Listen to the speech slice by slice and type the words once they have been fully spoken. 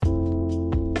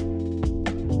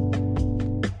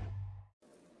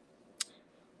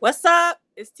What's up?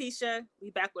 It's Tisha. We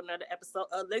back with another episode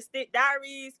of Lipstick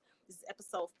Diaries. This is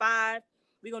episode 5.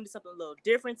 We're going to do something a little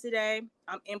different today.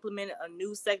 I'm implementing a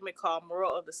new segment called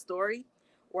Moral of the Story,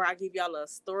 where I give y'all a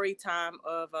story time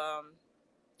of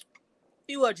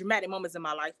few dramatic moments in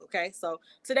my life, okay? So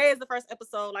today is the first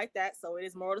episode like that, so it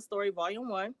is Moral of the Story Volume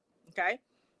 1, okay?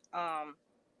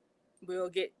 We'll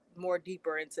get more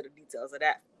deeper into the details of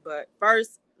that. But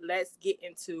first, let's get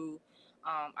into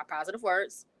our positive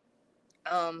words.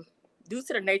 Due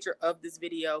to the nature of this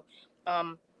video,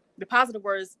 the positive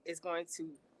words is going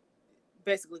to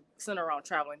basically center around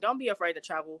traveling. Don't be afraid to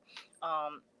travel,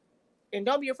 and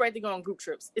don't be afraid to go on group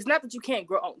trips. It's not that you can't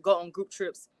go on group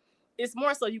trips. It's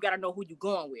more so you got to know who you're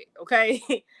going with, okay?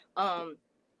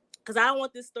 Because I don't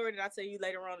want this story that I tell you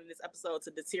later on in this episode to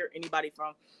deter anybody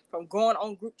from going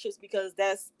on group trips, because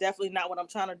that's definitely not what I'm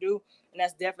trying to do, and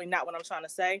that's definitely not what I'm trying to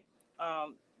say.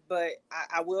 But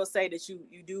I will say that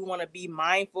you do want to be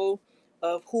mindful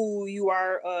of who you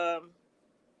are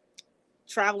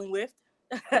traveling with,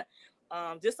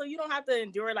 just so you don't have to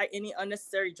endure like any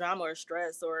unnecessary drama or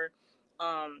stress, or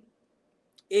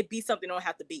it be something don't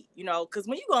have to be, because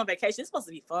when you go on vacation, it's supposed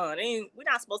to be fun, and we're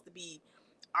not supposed to be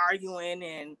arguing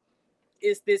and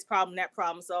it's this problem, that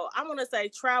problem. So I want to say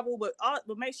travel, but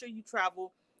make sure you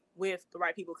travel with the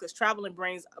right people, because traveling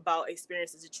brings about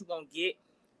experiences that you won't get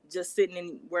just sitting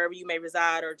in wherever you may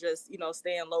reside, or just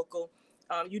staying local.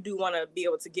 You do want to be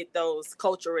able to get those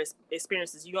cultural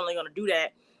experiences. You're only going to do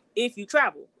that if you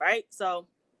travel, right? So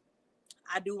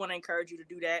I do want to encourage you to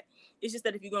do that. It's just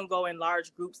that if you're going to go in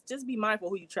large groups, just be mindful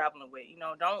who you're traveling with.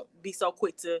 Don't be so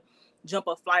quick to jump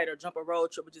a flight or jump a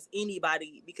road trip with just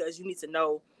anybody, because you need to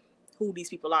know who these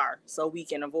people are, so we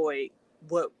can avoid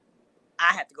what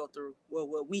I had to go through,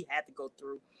 what we had to go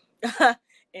through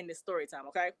in this story time,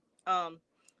 okay?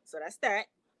 So that's that.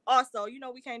 Also,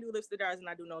 we can't do lipstick diaries and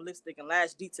I do no lipstick and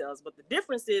lash details, but the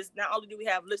difference is not only do we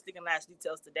have lipstick and lash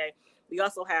details today, we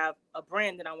also have a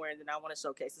brand that I'm wearing that I want to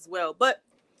showcase as well. But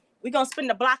we're going to spin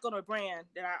the block on a brand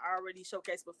that I already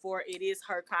showcased before. It is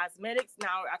Her Cosmetics.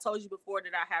 Now, I told you before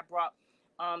that I had brought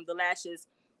the lashes,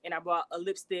 and I brought a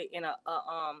lipstick and a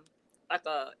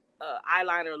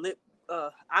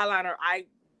eyeliner,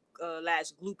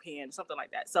 eyelash glue pen, something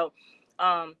like that. So,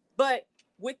 but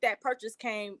with that purchase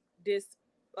came this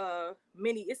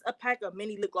it's a pack of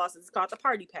mini lip glosses. It's called the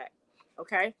Party Pack.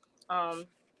 Okay.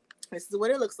 This is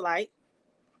what it looks like.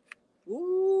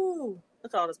 Ooh,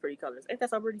 look at all those pretty colors. Ain't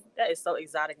that so pretty? That is so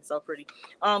exotic and so pretty.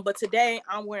 But today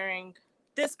I'm wearing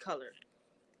this color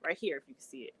right here, if you can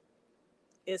see it.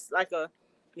 It's like I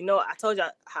told you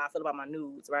how I feel about my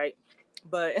nudes, right?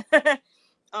 But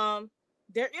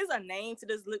there is a name to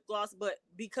this lip gloss, but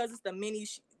because it's the mini,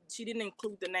 she didn't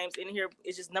include the names in here.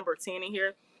 It's just number 10 in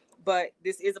here. But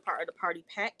this is a part of the Party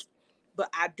Pack. But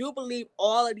I do believe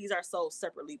all of these are sold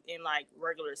separately in like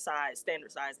regular size,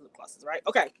 standard size lip glosses, right?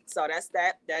 Okay, so that's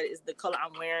that. That is the color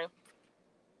I'm wearing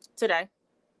today.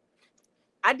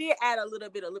 I did add a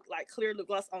little bit of clear lip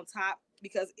gloss on top,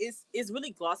 because it's really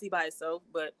glossy by itself,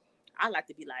 but I like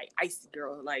to be like icy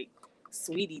girl, like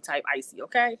sweetie type icy.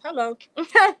 Okay, hello.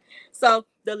 So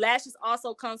the lashes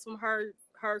also comes from her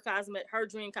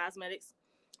Dream Cosmetics.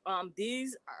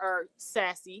 These are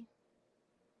sassy.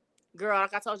 Girl,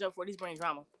 like I told you before, these bring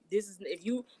drama. This is if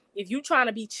you trying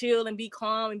to be chill and be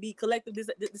calm and be collective,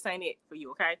 this ain't it for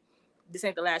you, okay? This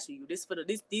ain't the lash for you. These for the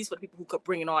people who could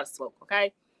bring in all the smoke,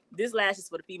 okay? This lash is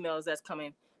for the females that's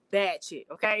coming bad shit,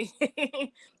 okay?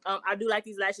 I do like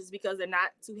these lashes because they're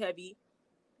not too heavy.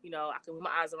 I can move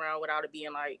my eyes around without it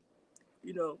being like,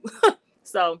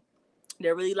 so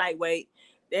they're really lightweight.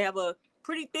 They have a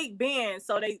pretty thick band,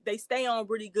 so they stay on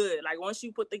really good. Like once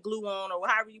you put the glue on, or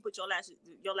however you put your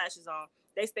lashes on,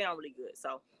 they stay on really good.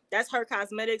 So that's Her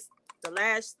Cosmetics, the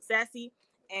Lash Sassy,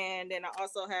 and then I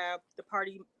also have the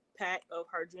Party Pack of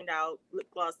her Dreamed Out lip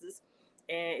glosses,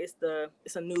 and it's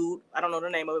a nude. I don't know the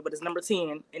name of it, but it's number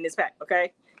 10 in this pack.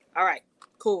 Okay, all right,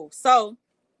 cool. So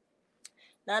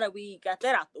now that we got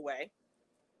that out the way,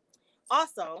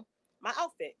 also my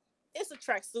outfit. It's a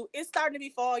tracksuit. It's starting to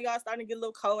be fall, y'all. It's starting to get a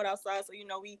little cold outside, so we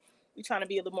trying to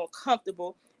be a little more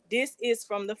comfortable. This is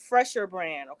from the Fresher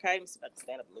brand. Okay, let me see if I can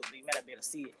stand up a little bit. You might not be able to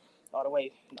see it all the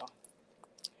way,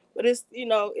 But it's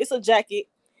it's a jacket.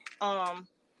 And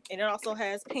it also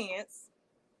has pants.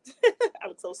 I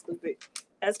look so stupid. It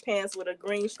has pants with a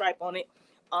green stripe on it.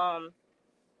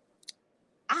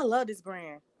 I love this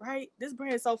brand, right? This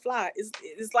brand is so fly.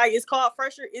 It's called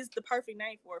Fresher. It's the perfect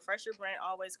name for it. Fresher brand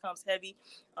always comes heavy.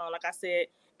 Like I said,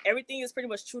 everything is pretty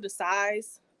much true to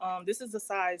size. This is a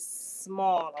size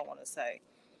small, I want to say.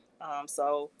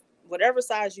 So whatever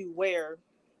size you wear,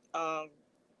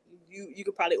 you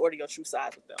could probably order your true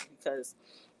size with them because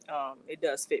it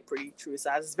does fit pretty true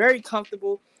size. It's very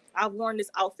comfortable. I've worn this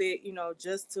outfit,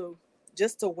 just to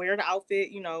wear the outfit,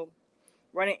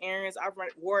 running errands.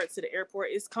 Wore it to the airport.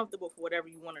 It's comfortable for whatever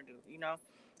you want to do.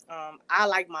 I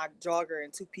like my jogger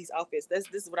and two-piece outfits. This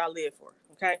is what I live for.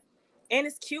 Okay. And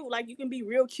it's cute. Like, you can be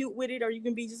real cute with it, or you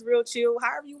can be just real chill.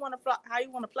 However you want to how you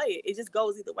want to play it. It just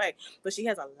goes either way. But she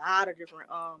has a lot of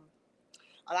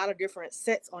different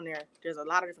sets on there. There's a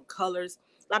lot of different colors,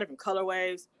 a lot of different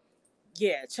colorways.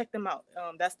 Yeah, check them out.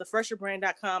 That's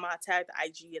thefresherbrand.com. I tagged the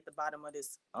IG at the bottom of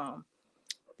this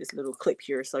little clip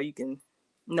here so you can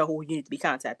know who you need to be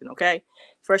contacting. Okay,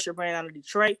 Fresher Brand out of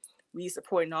Detroit. We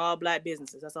supporting all Black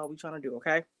businesses. That's all we trying to do.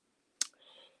 Okay.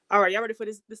 All right, y'all ready for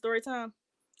this story time?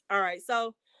 All right,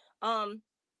 so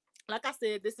like I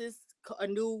said, this is a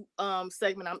new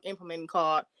segment I'm implementing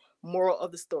called Moral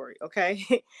of the Story. Okay,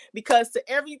 because to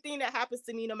everything that happens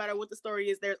to me, no matter what the story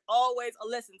is, there's always a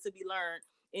lesson to be learned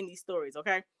in these stories.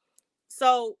 Okay,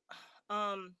 so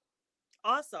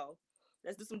also,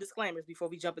 let's do some disclaimers before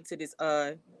we jump into this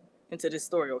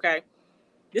story. Okay,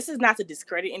 this is not to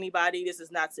discredit anybody. This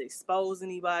is not to expose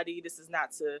anybody. This is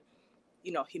not to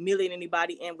humiliate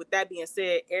anybody. And with that being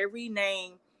said, every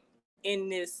name in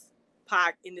this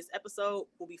episode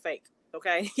will be fake.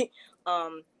 Okay.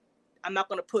 I'm not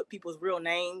going to put people's real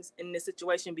names in this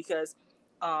situation because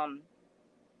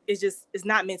it's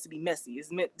not meant to be messy.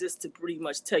 It's meant just to pretty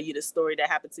much tell you the story that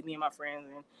happened to me and my friends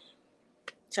and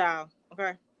child.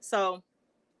 Okay. So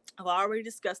I've already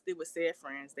discussed it with said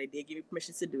friends. They did give me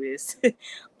permission to do this.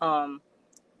 And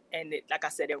like I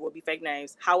said, there will be fake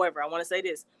names. However, I want to say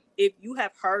this. If you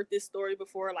have heard this story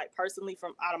before, like personally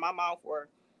from out of my mouth or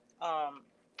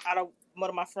out of one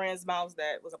of my friends' mouths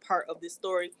that was a part of this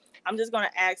story, I'm just going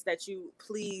to ask that you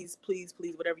please,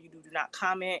 whatever you do not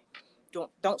comment.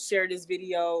 Don't share this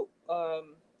video,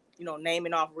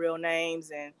 naming off real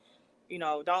names and,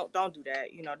 don't do that.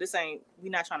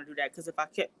 We're not trying to do that because if I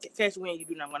catch you in, you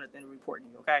do not want to then report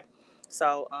you, okay?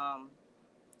 So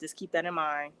just keep that in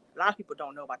mind. A lot of people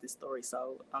don't know about this story,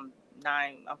 so I'm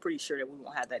pretty sure that we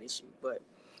won't have that issue. But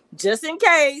just in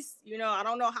case, I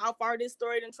don't know how far this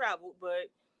story done traveled, but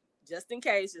just in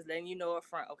case, just letting you know up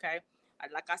front, okay?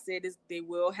 Like I said, they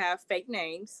will have fake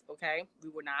names, okay? We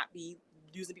will not be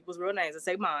using people's real names to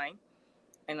say mine,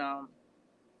 and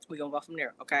we're gonna go from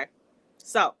there, okay?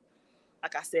 So,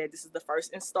 like I said, this is the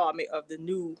first installment of the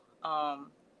new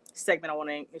segment I want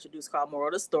to introduce called Moral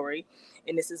of the Story.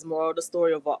 And this is Moral of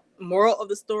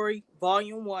the Story,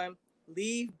 Volume 1,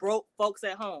 Leave Broke Folks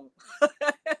at Home.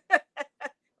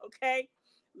 Okay?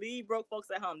 Leave Broke Folks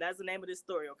at Home. That's the name of this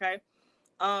story, okay?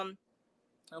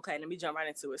 Okay, let me jump right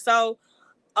into it. So,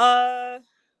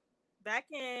 back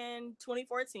in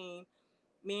 2014,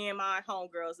 me and my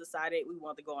homegirls decided we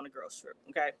wanted to go on a girls trip,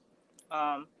 okay?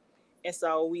 And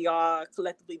so we all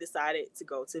collectively decided to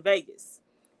go to Vegas.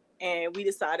 And we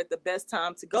decided the best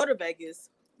time to go to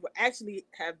Vegas would actually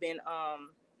have been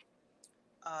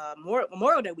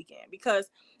Memorial Day weekend, because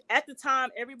at the time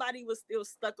everybody was still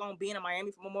stuck on being in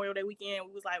Miami for Memorial Day weekend.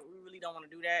 We was like, we really don't want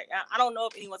to do that. I don't know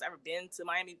if anyone's ever been to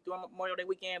Miami during Memorial Day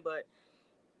weekend, but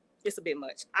it's a bit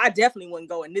much. I definitely wouldn't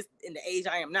go in the age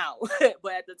I am now.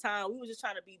 But at the time, we were just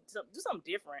trying to do something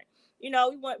different.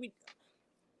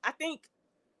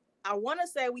 I want to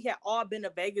say we had all been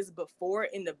to Vegas before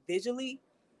individually,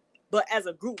 but as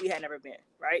a group we had never been,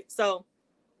 right? So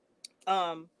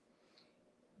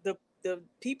the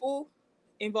people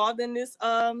involved in this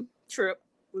trip,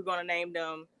 we're going to name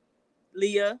them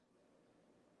Leah,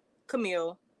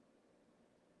 Camille,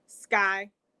 Sky,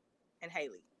 and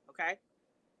Haley. Okay,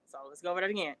 so let's go over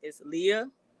that again. It's Leah,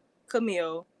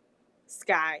 Camille,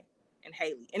 Sky, and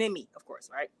Haley, and then me, of course,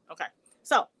 right? Okay,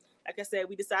 so like I said,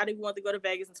 we decided we wanted to go to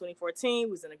Vegas in 2014.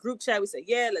 We was in a group chat. We said,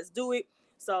 yeah, let's do it.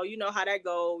 So you know how that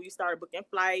go. We started booking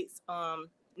flights.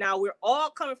 Now we're all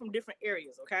coming from different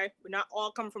areas, okay? We're not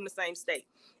all coming from the same state.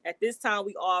 At this time,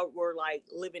 we all were like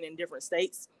living in different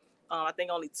states. I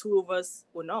think only two of us.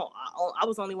 Well, no, I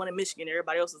was the only one in Michigan.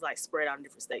 Everybody else was like spread out in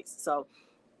different states. So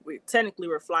we technically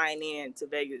were flying in to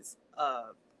Vegas,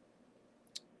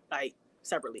 like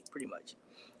separately, pretty much.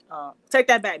 Take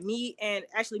that back. Me and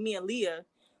Leah,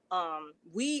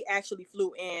 we actually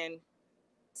flew in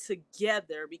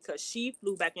together because she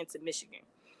flew back into Michigan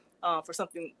for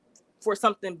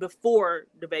something before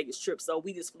the Vegas trip. So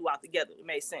we just flew out together. It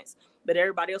made sense. But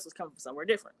everybody else was coming from somewhere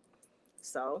different.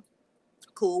 So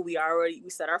cool. We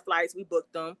set our flights. We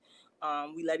booked them.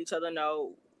 We let each other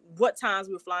know what times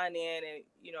we were flying in and,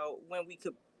 when we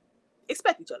could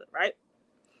expect each other, right?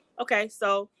 Okay.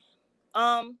 So,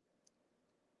 the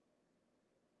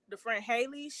friend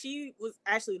Haley, she was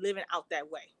actually living out that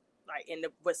way. like in the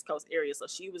West Coast area. So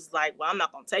she was like, well, I'm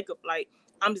not going to take a flight.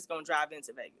 I'm just going to drive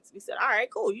into Vegas. We said, all right,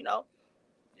 cool. You know,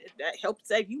 that helps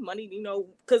save you money, you know,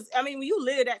 because I mean, when you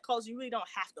live that close, you really don't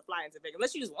have to fly into Vegas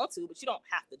unless you just want to, but you don't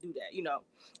have to do that, you know,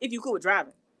 if you cool with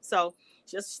driving. So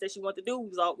she just said she wanted to do. We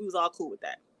was all cool with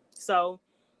that. So,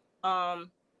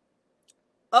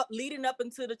 leading up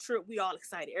into the trip, we all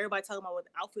excited. Everybody talking about what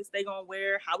outfits they gonna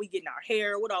wear, how we getting our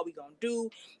hair, what are we gonna do.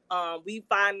 We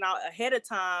find out ahead of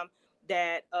time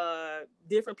that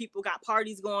different people got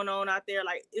parties going on out there.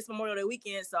 Like, it's Memorial Day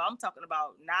weekend, so I'm talking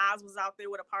about Nas was out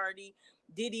there with a party,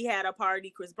 Diddy had a party,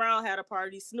 Chris Brown had a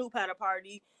party, Snoop had a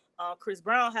party, Chris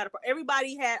Brown had a party.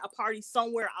 Everybody had a party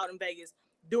somewhere out in Vegas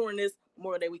during this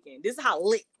Memorial Day weekend. This is how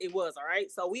lit it was, all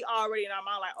right? So we already in our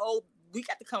mind like, oh, we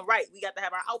got to come right. We got to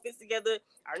have our outfits together,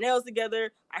 our nails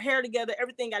together, our hair together.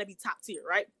 Everything got to be top tier,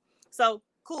 right? So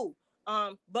cool.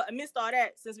 But amidst all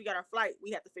that, since we got our flight,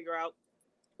 we had to figure out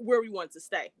where we wanted to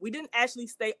stay. We didn't actually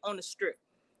stay on the strip.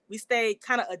 We stayed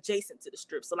kind of adjacent to the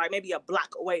strip, so like maybe a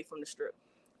block away from the strip.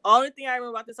 Only thing I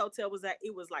remember about this hotel was that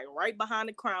it was like right behind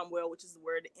the Cromwell, which is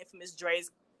where the infamous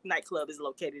Dre's nightclub is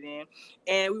located in,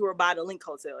 and we were by the Link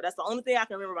Hotel. That's the only thing I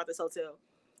can remember about this hotel.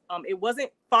 It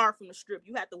wasn't far from the strip.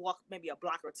 You had to walk maybe a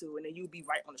block or two, and then you'd be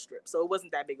right on the strip. So it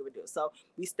wasn't that big of a deal. So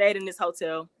we stayed in this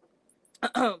hotel.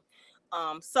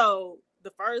 So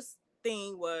the first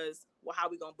thing was, well, how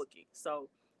we gonna book it? So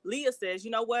Leah says,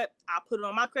 you know what? I'll put it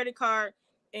on my credit card,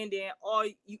 and then all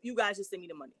you guys just send me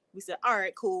the money. We said, all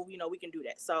right, cool. You know, we can do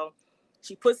that. So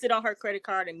she puts it on her credit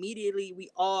card. Immediately, we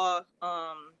all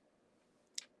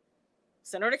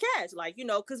send her the cash, like, you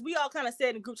know, because we all kind of said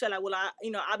in the group chat, like, well,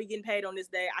 I'll be getting paid on this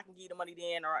day. I can give you the money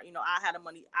then, or, you know, I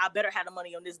better have the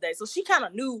money on this day. So she kind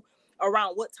of knew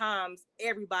around what times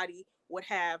everybody would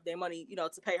have their money, you know,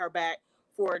 to pay her back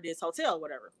for this hotel, or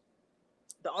whatever.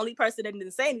 The only person that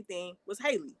didn't say anything was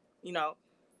Haley, you know,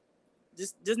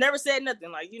 just never said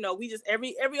nothing. Like, you know, we just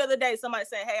every other day somebody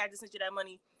saying, hey, I just sent you that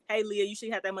money. Hey, Leah, you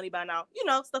should have that money by now, you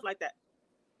know, stuff like that.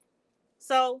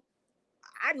 So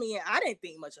I mean, I didn't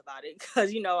think much about it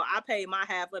because, you know, I paid my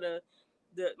half of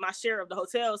my share of the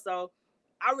hotel. So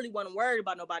I really wasn't worried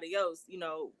about nobody else, you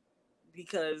know,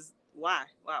 because why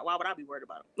would I be worried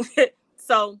about it?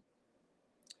 So,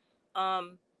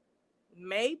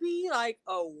 maybe like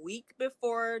a week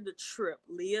before the trip,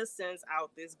 Leah sends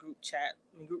out this group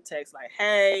text like,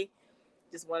 hey,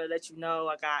 just want to let you know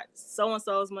I got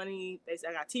so-and-so's money.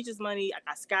 I got Teacher's money. I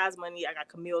got Sky's money. I got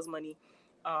Camille's money.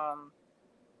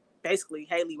 Basically,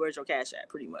 Haley, where's your cash at?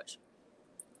 Pretty much.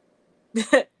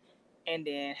 And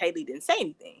then Haley didn't say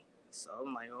anything. So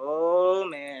I'm like, oh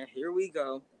man, here we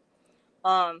go.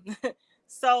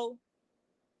 So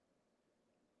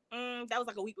that was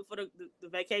like a week before the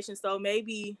vacation. So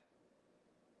maybe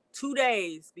 2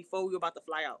 days before we were about to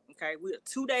fly out. Okay, we were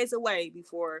 2 days away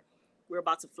before we were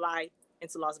about to fly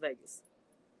into Las Vegas.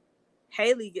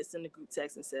 Haley gets in the group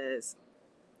text and says,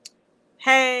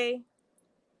 hey,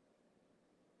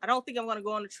 I don't think I'm going to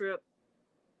go on the trip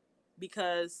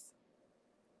because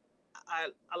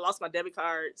I lost my debit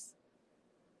cards.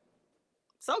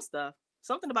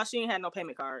 Something about she ain't had no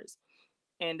payment cards.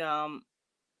 And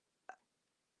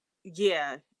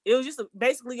yeah, it was just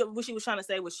basically what she was trying to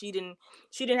say was she didn't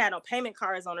have no payment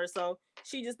cards on her, so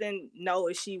she just didn't know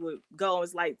if she would go.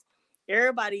 It's like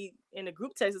everybody in the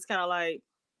group text is kind of like,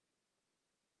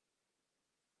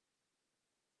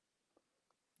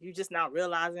 you just not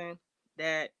realizing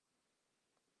that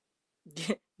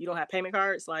you don't have payment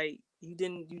cards. Like,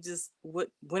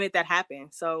 when did that happen?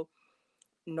 So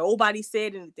nobody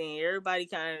said anything. Everybody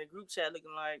kind of in the group chat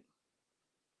looking like,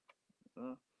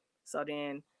 So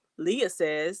then Leah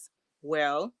says,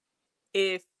 well,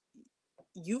 if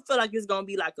you feel like it's going to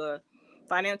be like a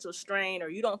financial strain, or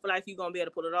you don't feel like you're going to be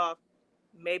able to pull it off,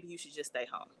 maybe you should just stay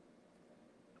home.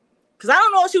 Because I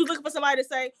don't know if she was looking for somebody to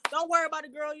say, don't worry about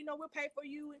it, girl, you know, we'll pay for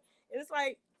you. And it's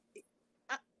like,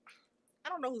 I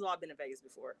don't know who's all been to Vegas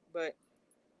before, but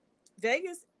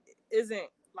Vegas isn't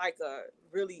like a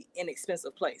really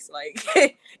inexpensive place. Like,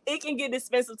 it can get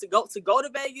expensive to go to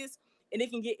Vegas, and it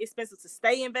can get expensive to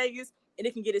stay in Vegas, and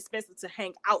it can get expensive to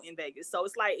hang out in Vegas. So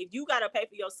it's like, if you got to pay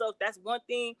for yourself, that's one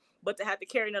thing, but to have to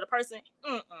carry another person,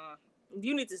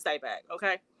 you need to stay back,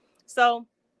 okay? So,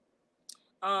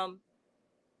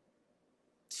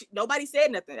 nobody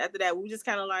said nothing after that. We just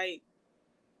kind of like,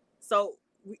 so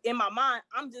in my mind,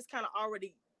 I'm just kind of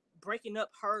already breaking up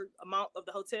her amount of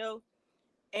the hotel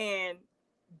and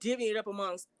divvying it up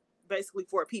amongst basically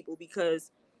 4 people, because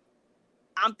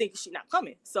I'm thinking she's not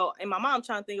coming. So in my mind, I'm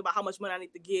trying to think about how much money I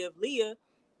need to give Leah,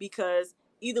 because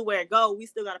either way it go, we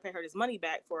still got to pay her this money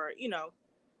back for, you know,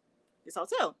 this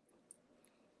hotel.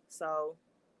 So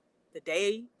The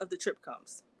day of the trip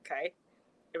comes, okay?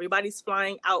 Everybody's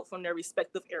flying out from their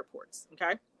respective airports,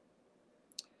 okay?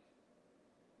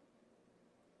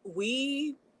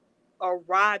 We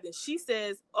arrived and she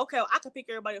says, okay, well, I can pick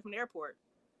everybody up from the airport.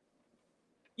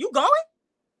 You going?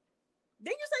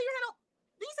 Didn't you say you had no,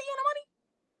 did you say you had no money?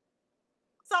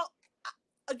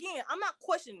 So again, I'm not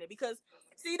questioning it because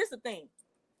see, this is the thing.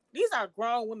 These are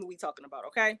grown women we talking about,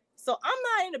 okay? So I'm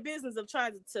not in the business of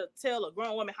trying to tell a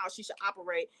grown woman how she should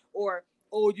operate or,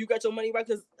 oh, you got your money right,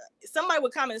 because somebody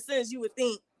with common sense you would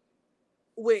think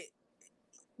would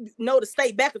know to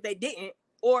stay back if they didn't,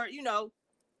 or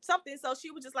something. So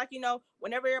she was just like,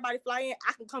 whenever everybody fly in,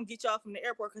 I can come get y'all from the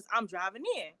airport because I'm driving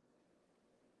in.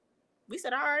 We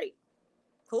said, all right,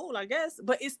 cool, I guess.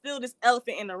 But it's still this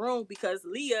elephant in the room because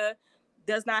Leah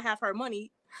does not have her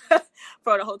money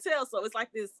for the hotel. So it's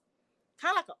like this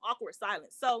kind of like an awkward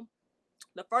silence. So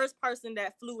the first person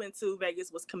that flew into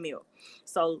Vegas was Camille.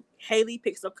 So Haley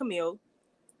picks up Camille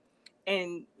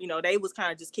and, they was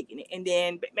kind of just kicking it. And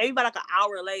then maybe about like an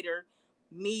hour later,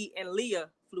 me and Leah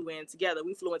flew in together.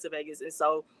 We flew into Vegas. And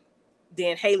so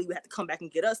then Haley would have to come back and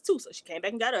get us too. So she came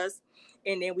back and got us.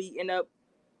 And then we end up,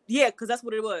 because that's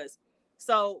what it was.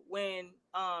 So when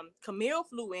Camille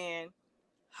flew in,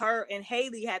 her and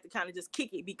Haley had to kind of just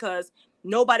kick it because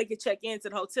nobody could check into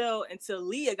the hotel until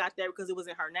Leah got there because it was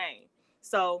in her name.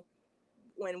 So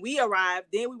when we arrived,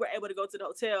 then we were able to go to the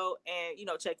hotel and,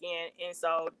 check in. And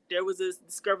so there was this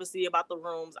discrepancy about the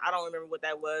rooms. I don't remember what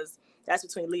that was. That's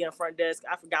between Leah and front desk.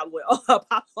 I forgot what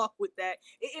popped off with that.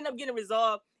 It ended up getting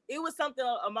resolved. It was something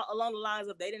along the lines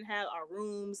of they didn't have our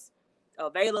rooms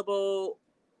available,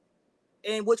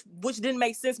 and which didn't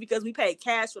make sense because we paid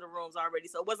cash for the rooms already.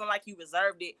 So it wasn't like you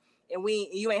reserved it and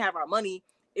you ain't have our money.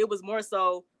 It was more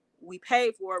so we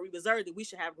paid for it, we reserved it, we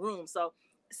should have room. So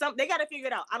they got to figure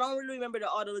it out. I don't really remember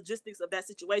all the logistics of that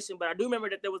situation, but I do remember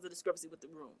that there was a discrepancy with the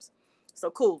rooms. So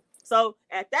cool. So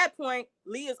at that point,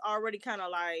 Leah's already kind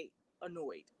of like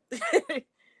annoyed.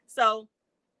 So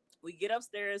we get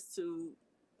upstairs to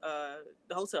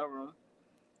the hotel room.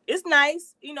 It's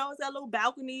nice, it's got little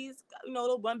balconies, a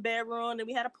little one bedroom. Then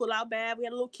we had a pull-out bath. We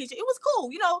had a little kitchen. It was cool,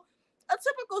 a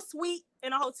typical suite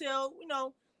in a hotel.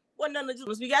 Wasn't none of just.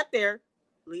 Once we got there,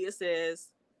 Leah says,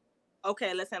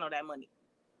 "Okay, let's handle that money."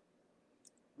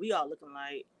 We all looking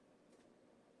like.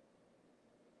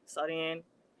 So then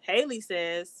Haley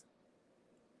says,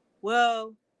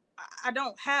 "Well, I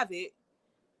don't have it.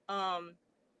 On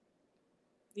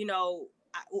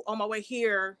my way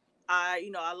here,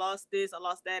 I lost this, I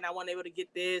lost that, and I wasn't able to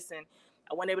get this, and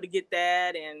I wasn't able to get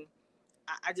that, and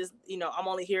I just, I'm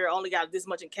only here, I only got this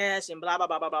much in cash, and blah, blah,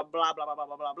 blah, blah, blah, blah, blah, blah,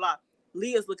 blah, blah, blah.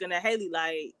 Leah's looking at Haley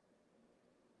like,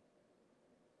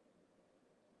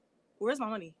 where's my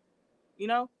money?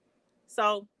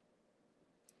 So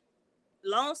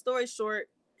long story short,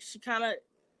 she kind of,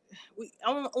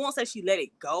 I won't say she let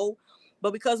it go,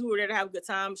 but because we were there to have a good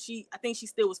time, I think she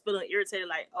still was feeling irritated,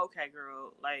 like, okay,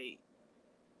 girl, like,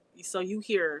 so you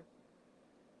here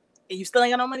and you still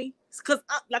ain't got no money? Because,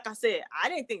 like I said, I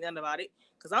didn't think nothing about it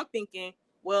because I'm thinking,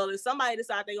 well, if somebody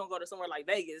decides they're going to go to somewhere like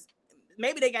Vegas,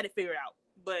 maybe they got it figured out.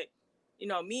 But,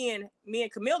 me and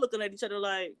Camille looking at each other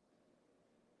like,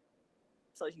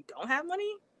 so you don't have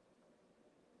money?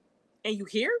 And you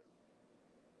here?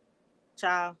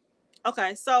 Child.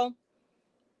 Okay, so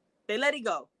they let it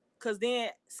go because then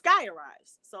Sky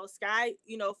arrives. So Sky,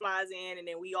 flies in and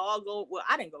then we all go. Well,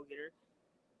 I didn't go get her.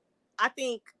 I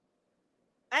think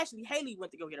actually Haley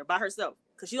went to go get her by herself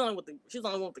because she's only with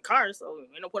the car, so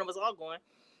ain't no point of us all going.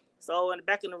 So in the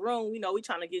back in the room, we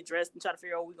trying to get dressed and try to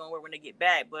figure out what we're gonna wear when they get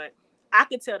back. But I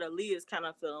could tell that Leah's kind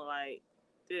of feeling like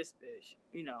this bitch,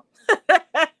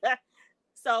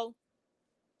 So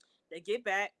they get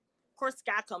back. Of course,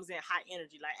 Sky comes in high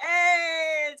energy, like,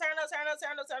 hey, turn up.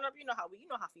 You know how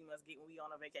females get when we on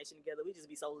a vacation together. We just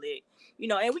be so lit,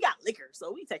 and we got liquor,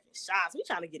 so we taking shots. We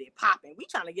trying to get it popping. We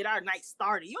trying to get our night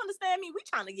started. You understand me? We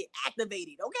trying to get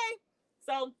activated, okay?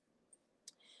 So,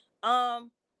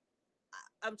 I'm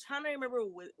trying to remember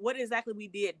what exactly we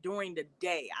did during the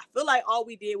day. I feel like all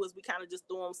we did was we kind of just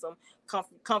threw on some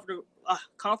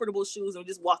comfortable shoes and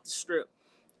just walked the strip.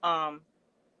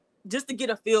 Just to get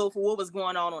a feel for what was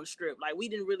going on the strip. Like we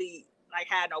didn't really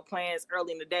had no plans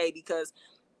early in the day because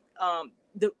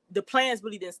the plans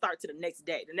really didn't start to the next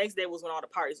day. The next day was when all the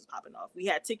parties was popping off. We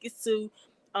had tickets to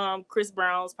Chris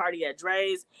Brown's party at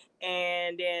Dre's,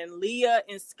 and then Leah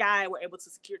and Sky were able to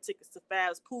secure tickets to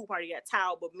Fab's pool party at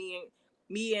Tao, but me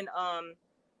and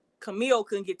Camille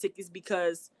couldn't get tickets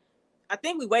because I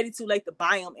think we waited too late to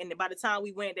buy them, and by the time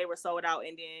we went, they were sold out,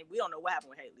 and then we don't know what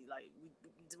happened with Haley.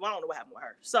 I don't know what happened with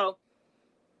her. So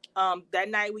that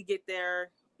night we get there,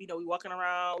 we walking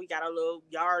around. We got our little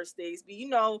yardsticks. But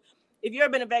if you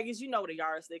ever been to Vegas, you know what a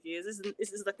yardstick is.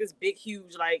 This is like this big,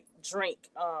 huge like drink.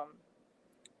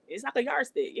 It's like a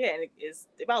yardstick, yeah, and it's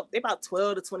about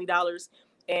 $12 to $20,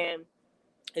 and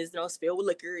it's filled with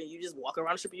liquor, and you just walk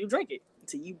around the strip and you drink it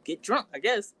until you get drunk, I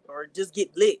guess, or just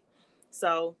get lit.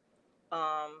 So,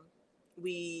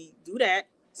 we do that.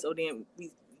 So then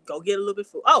we go get a little bit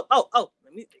of food. Oh!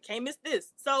 Can't miss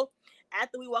this. So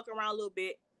after we walk around a little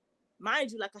bit,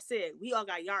 mind you, like I said, we all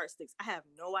got yardsticks. I have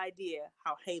no idea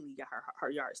how Haley got her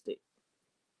yardstick.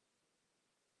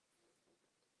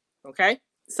 Okay,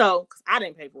 so because I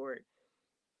didn't pay for it,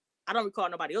 I don't recall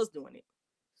nobody else doing it.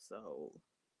 So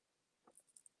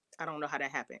I don't know how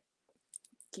that happened.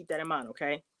 Keep that in mind,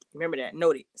 okay? Remember that.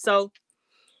 Note it. So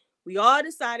we all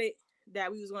decided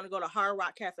that we was going to go to Hard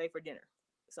Rock Cafe for dinner.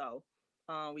 So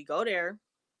we go there.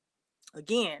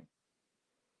 Again,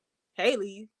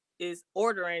 Haley is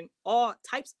ordering all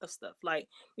types of stuff. Like,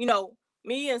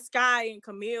 me and Sky and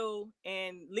Camille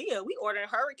and Leah, we ordering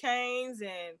hurricanes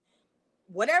and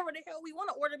whatever the hell we want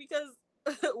to order because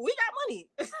we got money.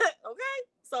 Okay?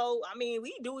 So, I mean,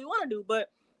 we do what we want to do.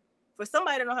 But for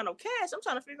somebody that don't have no cash, I'm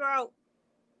trying to figure out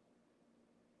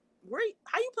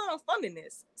how you plan on funding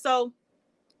this. So,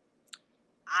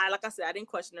 like I said, I didn't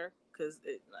question her because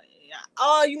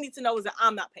all you need to know is that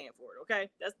I'm not paying for it. Okay,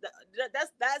 that's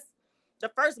the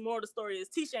first moral of the story is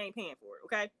Tisha ain't paying for it.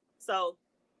 Okay, so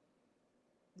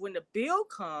when the bill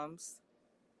comes,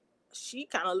 she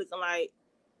kind of looking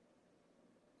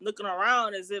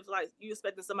around as if like you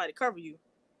expecting somebody to cover you.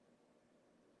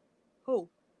 Who's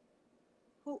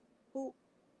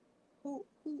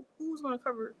gonna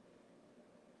cover?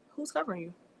 Who's covering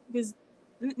you? Because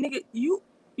nigga, you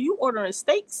ordering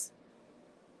steaks,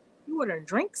 you ordering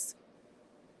drinks,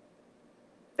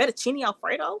 fettuccine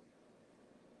alfredo,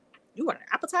 you ordering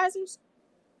appetizers,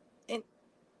 and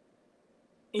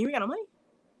you ain't got no money.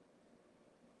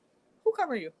 Who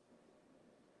covering you?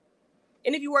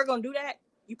 And if you were gonna do that,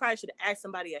 you probably should have asked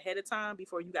somebody ahead of time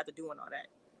before you got to doing all that.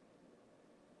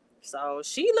 So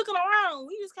she looking around,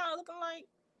 we just kind of looking like.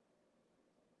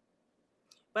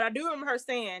 But I do remember her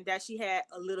saying that she had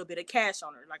a little bit of cash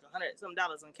on her, like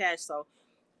 $100 in cash. So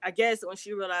I guess when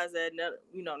she realized that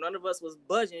none of us was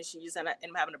budging, she just ended up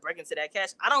having to break into that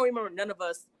cash. I don't remember none of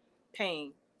us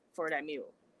paying for that meal,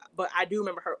 but I do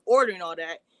remember her ordering all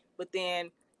that. But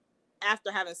then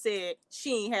after having said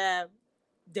she didn't have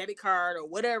debit card or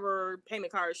whatever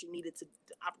payment card she needed to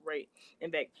operate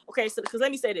in Vegas. Okay, so because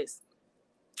let me say this.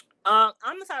 I'm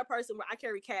the type of person where I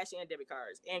carry cash and debit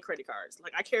cards and credit cards.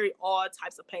 Like I carry all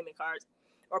types of payment cards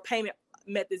or payment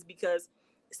methods because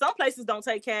some places don't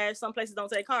take cash, some places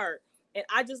don't take card. And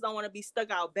I just don't want to be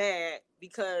stuck out bad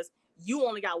because you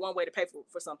only got one way to pay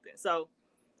for something. So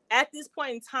at this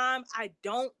point in time, I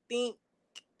don't think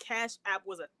Cash App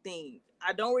was a thing.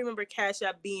 I don't remember Cash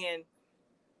App being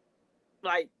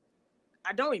like,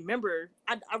 I don't remember.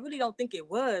 I really don't think it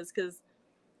was because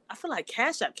I feel like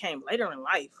Cash App came later in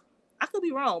life. I could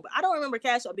be wrong, but I don't remember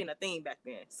Cash App being a thing back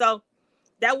then. So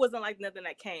that wasn't like nothing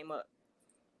that came up.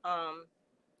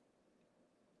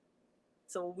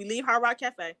 So we leave Hard Rock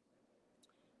Cafe.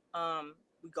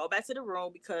 We go back to the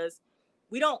room because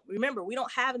we don't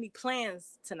have any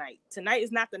plans tonight. Tonight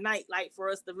is not the night like for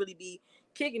us to really be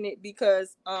kicking it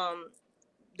because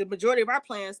the majority of our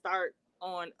plans start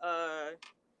on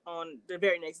the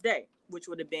very next day, which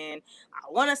would have been,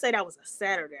 I want to say that was a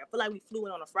Saturday. I feel like we flew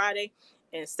in on a Friday,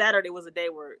 and Saturday was a day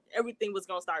where everything was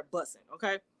gonna start busting.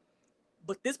 Okay,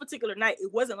 but this particular night,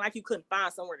 it wasn't like you couldn't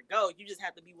find somewhere to go. You just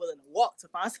have to be willing to walk to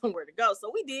find somewhere to go. So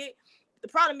we did. The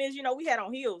problem is, we had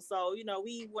on heels, so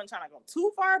we wasn't trying to go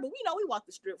too far, but we walked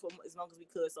the strip for as long as we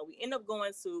could. So we ended up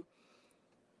going to.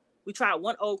 We tried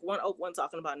One Oak wasn't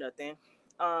talking about nothing.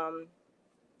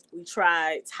 We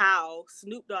tried Tao.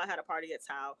 Snoop Dogg had a party at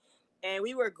Tao. And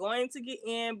we were going to get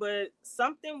in, but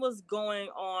something was going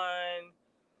on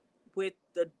with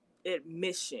the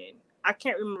admission. I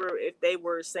can't remember if they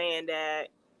were saying that.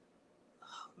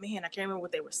 Oh, man, I can't remember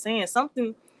what they were saying.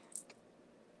 Something.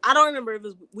 I don't remember if it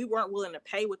was we weren't willing to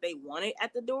pay what they wanted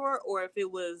at the door or if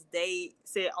it was they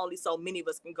said only so many of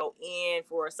us can go in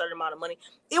for a certain amount of money.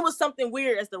 It was something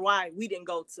weird as to why we didn't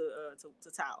go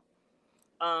to Tao.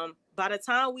 By the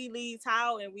time we leave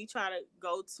Tao and we try to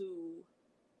go to,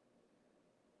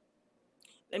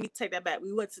 let me take that back.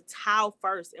 We went to Tao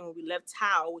first, and when we left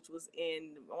Tao, which was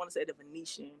in, I want to say the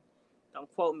Venetian, don't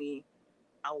quote me,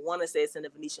 I want to say it's in the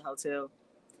Venetian Hotel.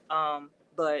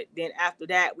 But then after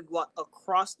that, we walked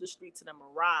across the street to the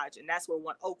Mirage, and that's where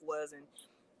One Oak was. And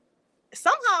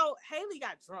somehow Haley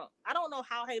got drunk. I don't know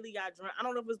how Haley got drunk. I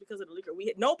don't know if it was because of the liquor we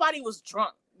had. Nobody was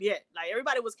drunk yet. Like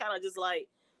everybody was kind of just like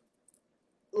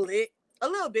lit a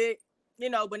little bit,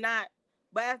 but not.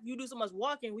 But after you do so much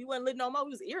walking, we wasn't lit no more.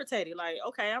 We was irritated. Like,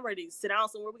 okay, I'm ready to sit down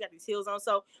somewhere. We got these heels on.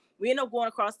 So we ended up going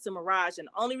across to Mirage. And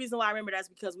the only reason why I remember that is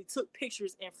because we took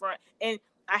pictures in front. And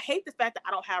I hate the fact that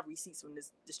I don't have receipts from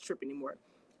this trip anymore.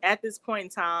 At this point in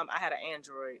time, I had an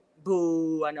Android.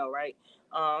 Boo, I know, right?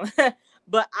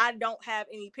 But I don't have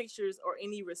any pictures or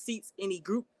any receipts, any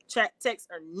group chat text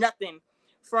or nothing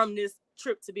from this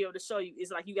trip to be able to show you.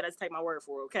 It's like you gotta take my word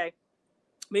for it, okay?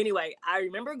 But anyway, I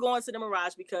remember going to the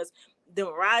Mirage because the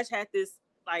Mirage had this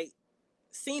like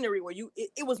scenery where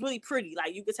it was really pretty.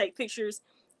 Like you could take pictures.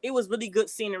 It was really good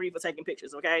scenery for taking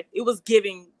pictures, okay? It was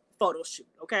giving photo shoot,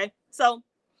 okay? So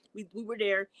we were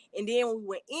there. And then when we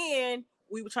went in,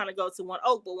 we were trying to go to One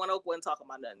Oak, but One Oak wasn't talking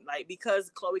about nothing. Like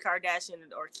because Khloe Kardashian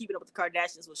or Keeping Up with the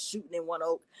Kardashians was shooting in One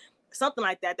Oak, something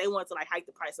like that. They wanted to like hike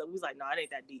the price up. We was like, no, it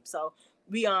ain't that deep. So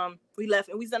we left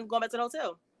and we ended up going back to the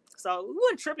hotel. So we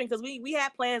weren't tripping because we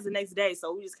had plans the next day.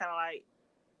 So we just kind of like,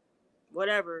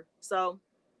 whatever. So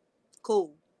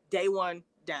cool. Day 1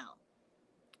 down.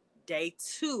 Day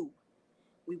 2,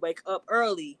 we wake up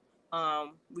early.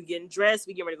 We getting dressed.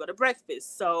 We get ready to go to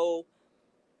breakfast. So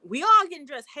we all getting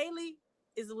dressed. Haley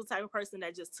is the type of person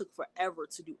that just took forever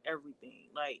to do everything.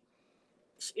 Like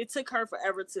it took her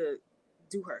forever to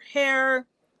do her hair.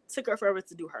 Took her forever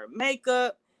to do her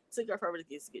makeup. Took her forever to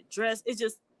get dressed. It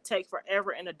just take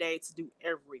forever in a day to do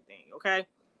everything. Okay,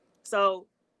 so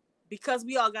because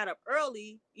we all got up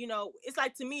early, it's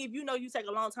like to me, if you take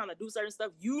a long time to do certain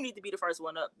stuff, you need to be the first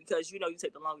one up because you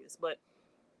take the longest. But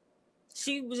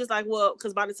she was just like, well,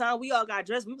 because by the time we all got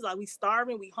dressed, we was like, we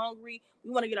starving, we hungry,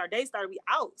 we want to get our day started, we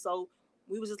out. So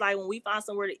we was just like, when we find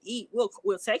somewhere to eat,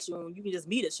 we'll text you and you can just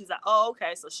meet us. She's like, oh,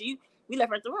 okay. So we left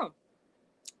her at the room.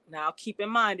 Now keep in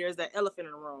mind, there's that elephant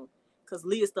in the room because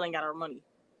Leah still ain't got her money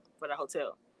for the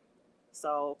hotel.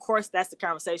 So of course that's the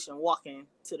conversation walking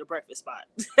to the breakfast spot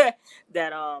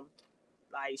that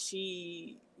like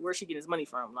where's she getting his money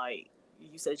from? Like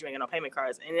you said you ain't got no payment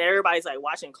cards, and everybody's like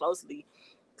watching closely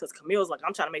because Camille's like,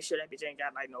 I'm trying to make sure that bitch ain't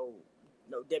got like no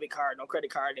debit card, no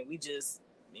credit card, and we just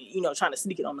trying to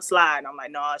sneak it on the slide. And I'm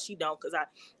like, no, she don't, because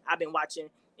I've been watching.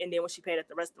 And then when she paid at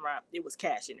the restaurant, it was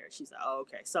cash in there. She's like, oh,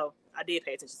 okay. So I did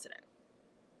pay attention to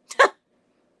that.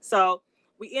 So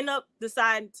we end up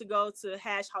deciding to go to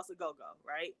Hash House of Go-Go,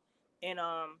 right? And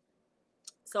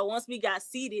so once we got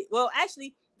seated, well,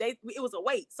 actually, it was a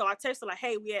wait. So I texted her like,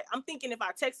 hey, I'm thinking if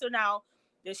I text her now,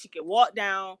 then she can walk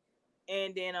down,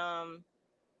 and then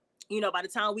by the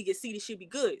time we get seated, she'll be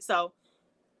good. So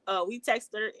we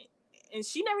texted her, and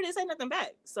she never did say nothing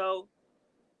back. So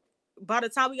by the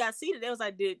time we got seated, they was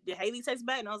like, did Haley text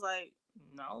back? And I was like,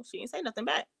 no, she didn't say nothing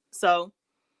back. So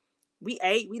we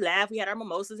ate, we laughed, we had our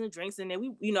mimosas and drinks, and then we,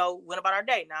 went about our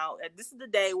day. Now, this is the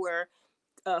day where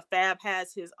Fab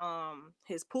has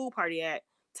his pool party at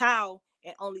Tao,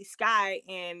 and only Sky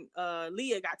and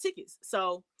Leah got tickets.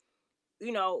 So,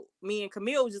 me and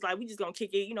Camille was just like, we just gonna kick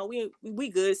it, we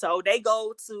good. So they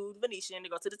go to Venetian, they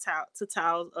go to the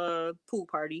Tao's pool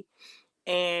party.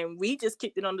 And we just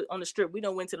kicked it on the strip. We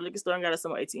done went to the liquor store and got us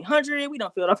some more 1800. We done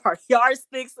filled up our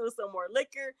yardsticks with some more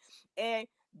liquor. And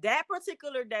that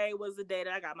particular day was the day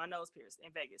that I got my nose pierced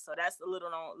in Vegas. So that's a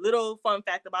little fun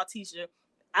fact about Tisha.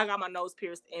 I got my nose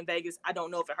pierced in Vegas. I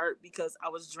don't know if it hurt because I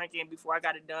was drinking before I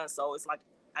got it done. So it's like,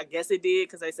 I guess it did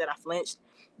because they said I flinched.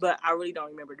 But I really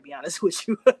don't remember, to be honest with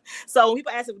you. So when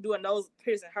people ask if doing nose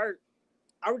piercing hurt,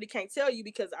 I really can't tell you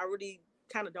because I really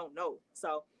kind of don't know.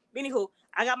 So anywho,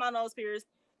 I got my nose pierced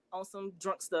on some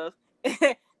drunk stuff,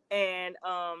 and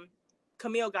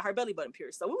Camille got her belly button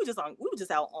pierced. So we were just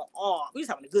out on all. We was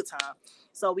having a good time.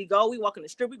 So we walk in the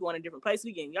strip. We going in different places.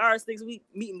 We getting yardsticks. We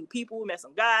meeting new people. We met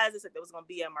some guys. They said they was gonna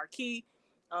be at Marquee.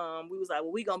 We was like,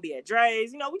 well, we gonna be at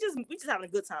Dre's. We just having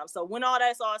a good time. So when all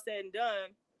that's all said and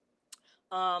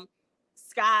done,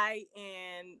 Sky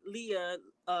and Leah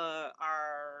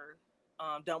are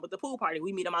done with the pool party.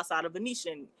 We meet them outside of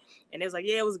Venetian, and it was like,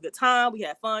 yeah, it was a good time. We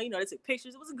had fun. They took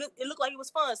pictures. It looked like it was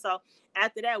fun. So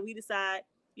after that, we decide,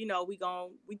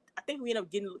 I think we ended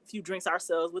up getting a few drinks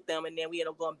ourselves with them, and then we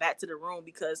ended up going back to the room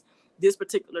because this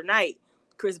particular night,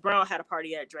 Chris Brown had a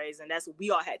party at Dre's, and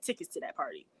we all had tickets to that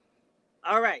party.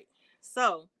 All right.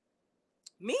 So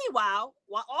meanwhile,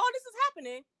 while all this is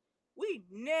happening, we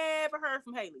never heard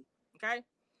from Haley. Okay.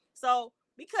 So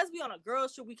because we on a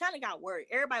girls trip, we kind of got worried.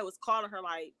 Everybody was calling her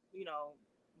like,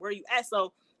 where you at?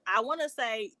 So I want to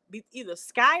say either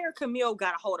Sky or Camille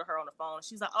got a hold of her on the phone.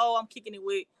 She's like, oh, I'm kicking it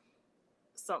with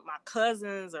my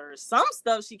cousins or some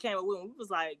stuff she came up with. And we was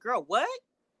like, girl, what?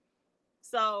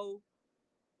 So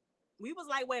we was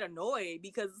like, wait, annoyed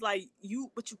because it's like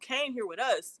but you came here with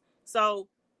us. So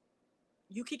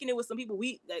you kicking it with some people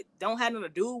we that don't have nothing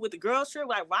to do with the girls trip.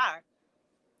 Like, why?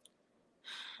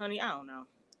 Honey, I don't know.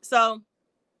 So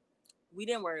we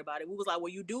didn't worry about it. We was like, well,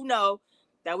 you do know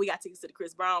that we got tickets to the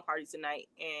Chris Brown party tonight,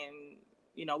 and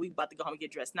we about to go home and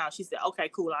get dressed now. She said, okay,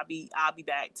 cool. I'll be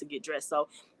back to get dressed. So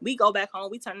we go back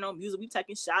home. We turning on music. We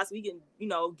taking shots. We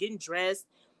getting dressed,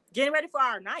 getting ready for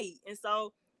our night. And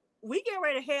so we get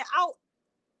ready to head out.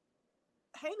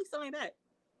 Haley still ain't back.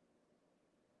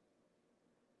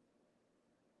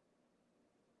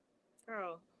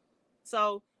 Girl.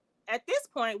 So at this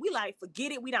point, we like,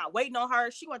 forget it. We not waiting on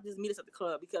her. She want to just meet us at the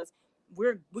club because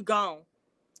we're gone.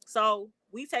 So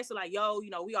we texted like, yo,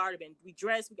 we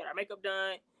dressed, we got our makeup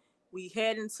done. We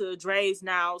head into Dre's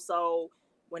now. So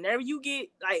whenever you get,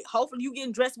 like, hopefully you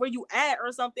getting dressed where you at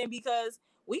or something, because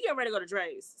we get ready to go to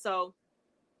Dre's. So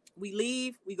we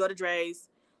leave, we go to Dre's.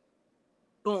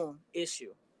 Boom,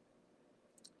 issue.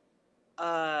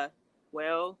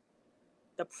 Well,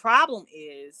 the problem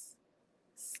is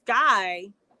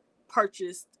Sky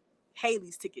purchased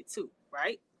Haley's ticket too,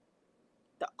 right?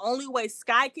 The only way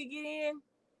Sky could get in,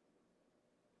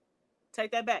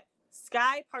 take that back.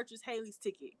 Sky purchased Haley's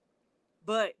ticket,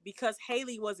 but because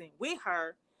Haley wasn't with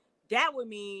her, that would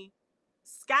mean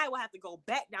Sky would have to go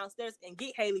back downstairs and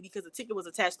get Haley because the ticket was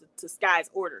attached to Sky's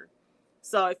order.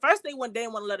 So at first they didn't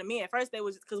want to let him in. At first they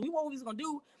was just, because what we was gonna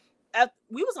do,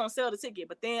 we was gonna sell the ticket,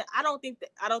 but then I don't think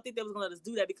they was gonna let us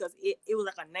do that because it was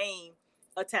like a name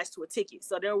attached to a ticket,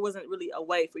 so there wasn't really a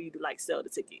way for you to like sell the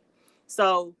ticket.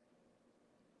 So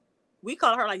we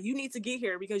called her like, you need to get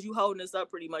here because you holding us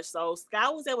up pretty much. So Sky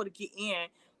was able to get in,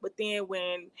 but then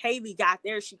when Haley got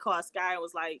there, she called Sky and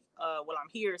was like, well, I'm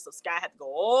here. So Sky had to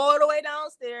go all the way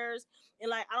downstairs. And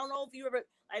like, I don't know if you ever,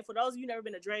 like, for those of you never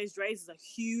been to Dre's is a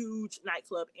huge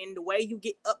nightclub. And the way you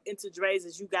get up into Dre's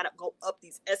is you got to go up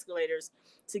these escalators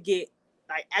to get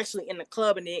like actually in the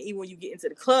club. And then even when you get into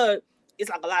the club, it's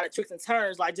like a lot of tricks and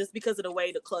turns, like just because of the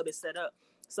way the club is set up.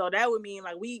 So that would mean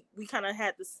like we kind of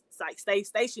had to like stay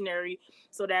stationary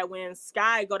so that when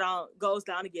Sky goes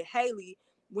down to get Haley,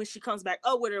 when she comes back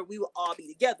up with her, we will all be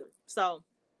together. So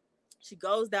she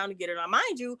goes down to get her. Now,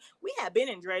 mind you, we had been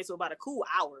in Dre's for about a cool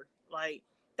hour. Like,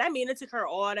 that means it took her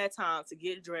all that time to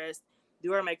get dressed,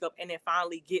 do her makeup, and then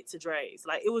finally get to Dre's.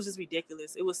 Like, it was just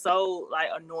ridiculous. It was so like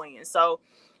annoying. So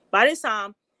by this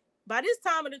time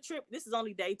of the trip, this is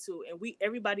only day 2, and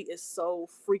everybody is so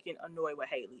freaking annoyed with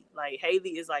Haley. Like,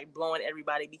 Haley is like blowing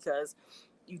everybody because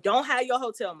you don't have your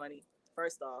hotel money,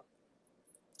 first off.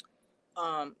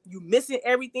 You missing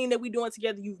everything that we doing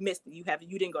together. You've missed it.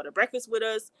 You didn't go to breakfast with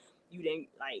us. You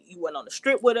went on the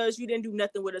strip with us. You didn't do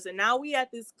nothing with us. And now we at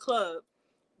this club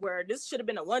where this should have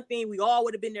been the one thing we all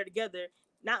would have been there together.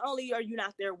 Not only are you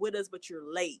not there with us, but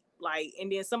you're late. Like,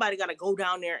 and then somebody got to go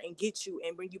down there and get you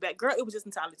and bring you back. Girl, it was just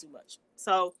entirely too much.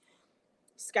 So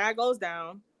Sky goes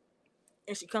down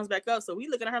and she comes back up. So we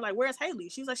looking at her like, where's Haley?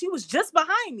 She's like, she was just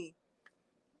behind me.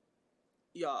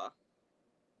 Y'all,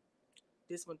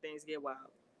 this when things get wild.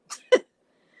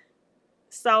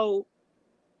 So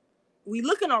we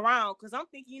looking around because I'm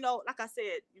thinking, like I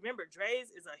said, remember, Dre's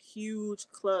is a huge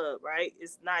club, right?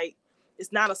 It's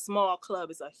not a small club.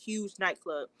 It's a huge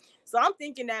nightclub. So I'm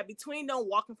thinking that between them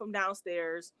walking from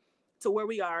downstairs to where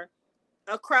we are,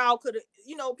 a crowd could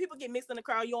have, people get mixed in the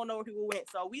crowd. You don't know where people went.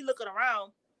 So we looking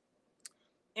around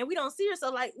and we don't see her.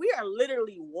 So like, we are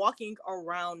literally walking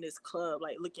around this club,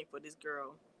 like looking for this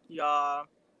girl. Y'all,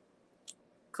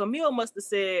 Camille must have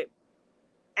said,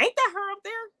 ain't that her up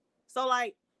there? So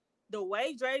like, the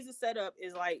way Dre's is set up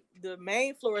is like the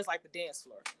main floor is like the dance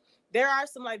floor. There are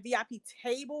some like VIP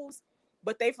tables,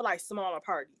 but they for like smaller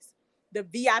parties. The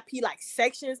VIP like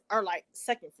sections are like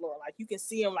second floor. Like you can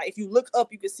see them. Like if you look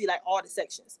up, you can see like all the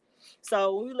sections.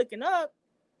 So when we're looking up,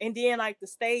 and then like the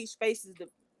stage faces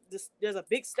there's a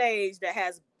big stage that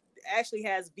actually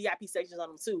has VIP sections on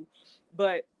them too,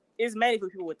 but it's mainly for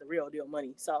people with the real deal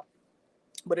money. So,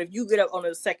 but if you get up on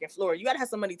the second floor, you gotta have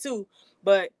some money too.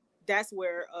 But that's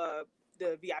where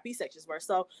the VIP sections were.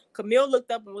 So Camille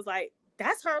looked up and was like,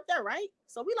 that's her up there, right?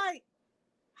 So we like,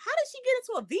 how did she get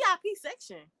into a VIP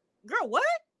section? Girl, what?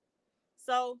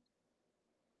 So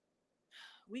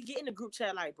we get in the group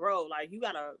chat like, bro, like you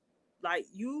gotta, like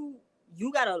you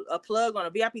got a plug on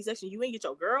a VIP section. You ain't get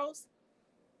your girls.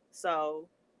 So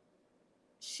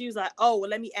she was like, oh, well,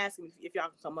 let me ask him if y'all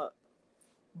can come up.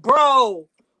 Bro,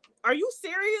 are you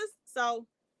serious? So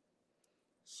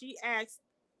she asked,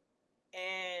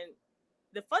 and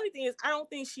the funny thing is, I don't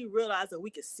think she realized that we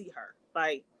could see her.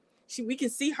 Like, we can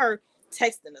see her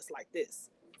texting us like this.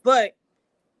 But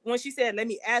when she said, let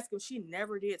me ask him, she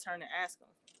never did turn to ask him.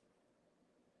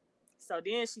 So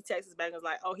then she texts us back and was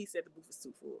like, oh, he said the booth is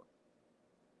too full.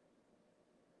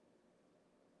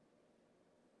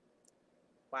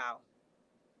 Wow.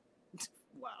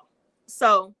 Wow.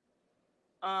 So,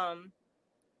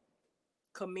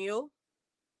 Camille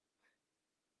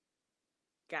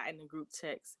got in the group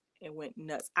text and went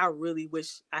nuts. I really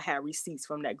wish I had receipts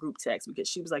from that group text because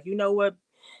she was like, you know what?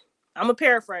 I'm gonna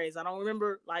paraphrase. I don't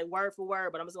remember like word for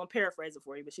word, but I'm just gonna paraphrase it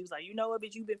for you. But she was like, you know what,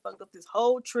 bitch, you've been fucked up this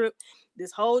whole trip.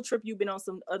 This whole trip, you've been on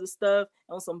some other stuff,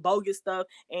 on some bogus stuff,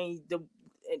 and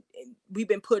we've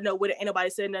been putting up with it. Ain't nobody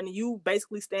said nothing. You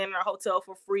basically staying in our hotel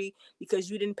for free because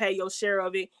you didn't pay your share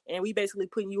of it, and we basically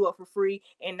putting you up for free.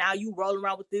 And now you rolling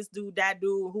around with this dude, that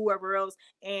dude, whoever else,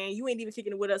 and you ain't even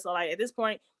kicking it with us. So like at this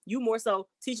point, you more so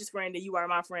teacher's friend than you are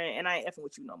my friend, and I ain't effing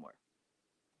with you no more.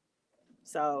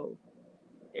 So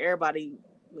everybody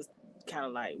was kind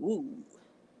of like, "Ooh."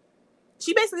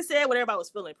 She basically said what everybody was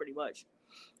feeling pretty much,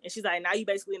 and she's like, "Now you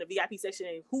basically in a VIP section.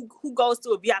 And who goes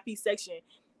to a VIP section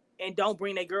and don't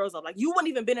bring their girls up? Like you wouldn't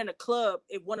even been in a club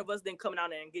if one of us didn't come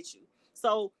down there and get you.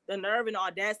 So the nerve and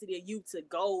audacity of you to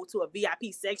go to a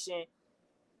VIP section,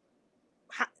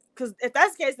 because if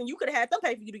that's the case, then you could have had them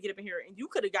pay for you to get up in here, and you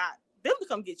could have got them to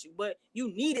come get you, but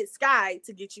you needed Sky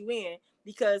to get you in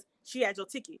because she had your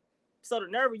ticket. So the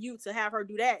nerve of you to have her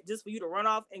do that just for you to run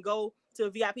off and go to a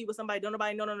VIP with somebody don't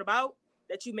nobody know nothing about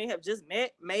that you may have just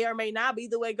met, may or may not, be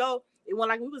either way go. It wasn't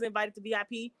like we was invited to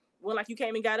VIP. It wasn't like you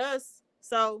came and got us.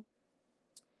 So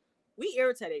we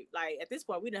irritated. Like at this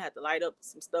point, we didn't have to light up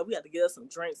some stuff. We had to get us some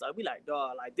drinks. Like we like,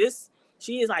 dog, like this,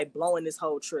 she is like blowing this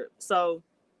whole trip. So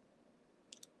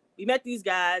we met these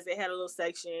guys. They had a little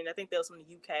section. I think they was from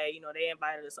the UK. You know, they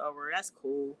invited us over. That's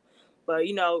cool. But,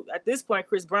 you know, at this point,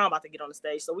 Chris Brown about to get on the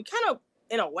stage. So we kind of,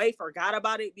 in a way, forgot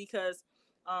about it because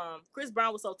Chris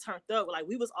Brown was so turned up. Like,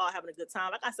 we was all having a good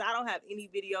time. Like I said, I don't have any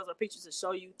videos or pictures to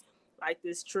show you, like,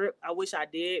 this trip. I wish I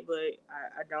did, but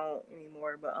I don't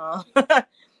anymore. But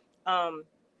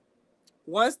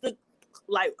once the,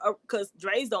 like, because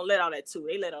Dre's don't let all that, too.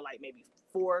 They let on, like, maybe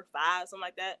 4, 5, something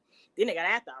like that. Then they got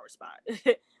an after hour spot.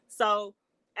 So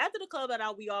after the club that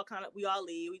out, we all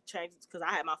leave. We changed because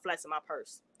I had my flats in my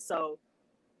purse. So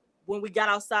when we got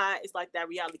outside, it's like that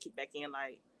reality kick back in.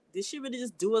 Like, did she really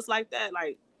just do us like that?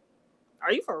 Like,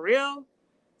 are you for real?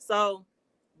 So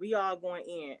we all going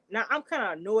in. Now I'm kind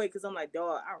of annoyed because I'm like,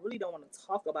 dog, I really don't want to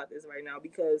talk about this right now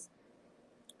because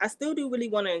I still do really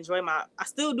want to enjoy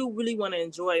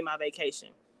my vacation.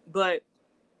 But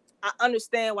I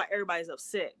understand why everybody's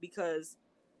upset because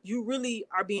you really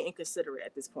are being inconsiderate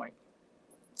at this point.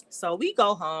 So we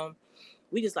go home.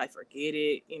 We just like forget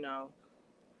it, you know.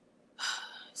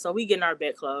 So we get in our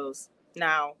bed clothes.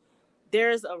 Now,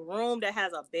 there's a room that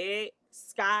has a bed.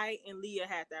 Sky and Leah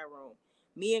had that room.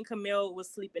 Me and Camille was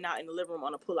sleeping out in the living room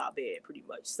on a pull-out bed, pretty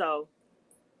much. So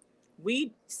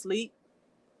we sleep.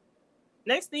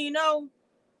 Next thing you know,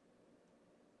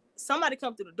 somebody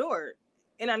come through the door,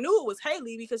 and I knew it was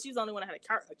Haley because she's the only one that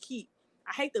had a key.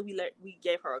 I hate that we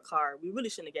gave her a card. We really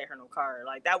shouldn't have gave her no card.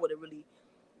 Like that would have really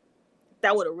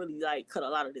like cut a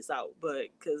lot of this out. But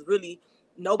because really,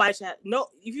 nobody should have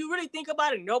if you really think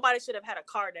about it, nobody should have had a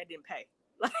card that didn't pay.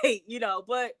 Like, you know,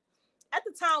 but at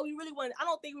the time we really wasn't, I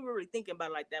don't think we were really thinking about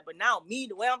it like that. But now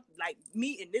the way I'm like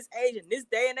me in this age, in this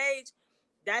day and age,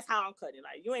 that's how I'm cutting.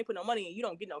 Like you ain't put no money in, you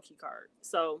don't get no key card.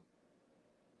 So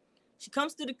she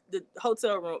comes to the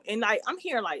hotel room and like I'm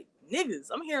hearing like niggas.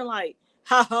 I'm hearing like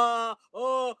ha ha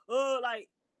like,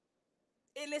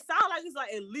 and it sounds like it's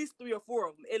like at least 3 or 4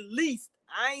 of them. At least.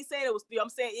 I ain't saying it was 3. I'm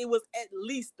saying it was at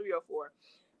least 3 or 4.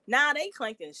 Now they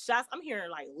clanking shots. I'm hearing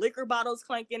like liquor bottles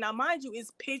clanking. Now, mind you,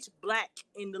 it's pitch black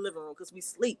in the living room because we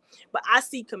sleep. But I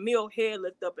see Camille head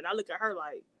lift up and I look at her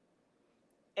like,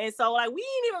 and so like we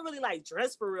ain't even really like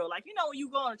dressed for real. Like, you know, when you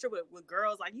go on a trip with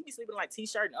girls, like you be sleeping like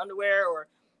t-shirt and underwear or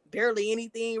barely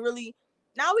anything really.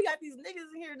 Now we got these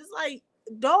niggas in here just like,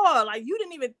 dog, like you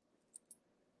didn't even.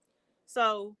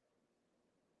 So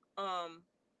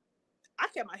I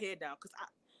kept my head down because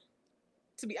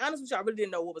to be honest with you, I really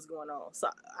didn't know what was going on. So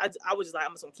I was just like,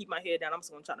 I'm just gonna keep my head down. I'm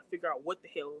just gonna try to figure out what the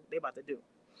hell they about to do.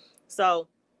 So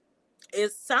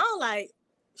it sounded like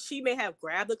she may have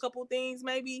grabbed a couple things,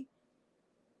 maybe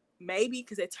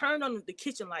because they turned on the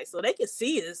kitchen light so they could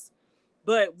see us.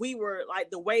 But we were like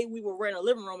the way we were in the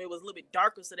living room, it was a little bit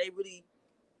darker, so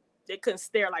they couldn't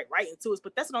stare like right into us.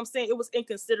 But that's what I'm saying. It was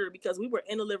inconsiderate because we were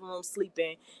in the living room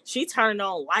sleeping. She turned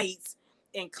on lights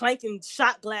and clanking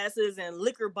shot glasses and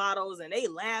liquor bottles and they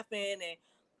laughing and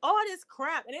all this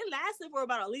crap. And it lasted for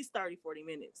about at least 30, 40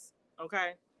 minutes.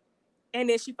 Okay. And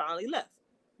then she finally left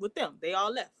with them. They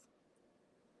all left.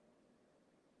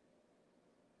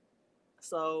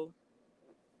 So,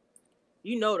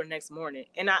 you know, the next morning.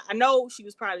 And I know she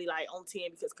was probably like on 10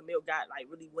 because Camille got like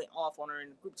really went off on her in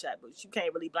the group chat, but you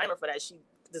can't really blame her for that. She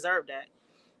deserved that.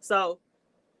 So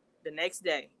the next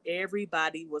day,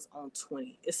 everybody was on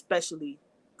 20, especially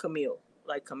Camille.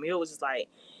 Like Camille was just like,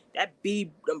 that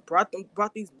B brought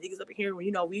these niggas up here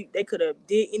when they could have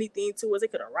did anything to us. They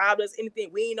could have robbed us,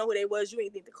 anything. We didn't know who they was. You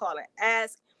ain't think to call and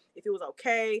ask if it was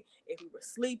okay, if we were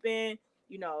sleeping.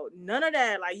 None of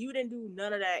that. Like, you didn't do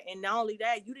none of that. And not only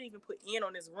that, you didn't even put in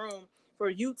on this room for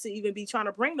you to even be trying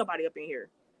to bring nobody up in here.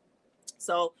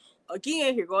 So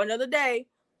again, here go another day.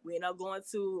 We end up going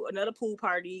to another pool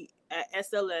party at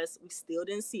SLS. We still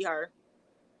didn't see her.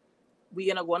 We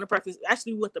ended up going to breakfast.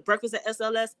 Actually, we went to breakfast at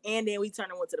SLS, and then we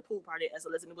turned and went to the pool party at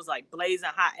SLS, and it was like blazing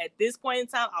hot. At this point in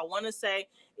time, I want to say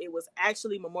it was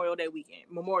actually Memorial Day weekend.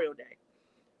 Memorial Day.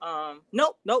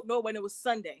 Nope. When it was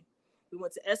Sunday, we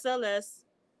went to SLS,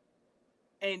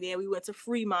 and then we went to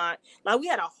Fremont. Like, we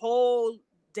had a whole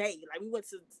day. Like, we went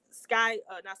to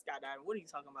not skydiving. What are you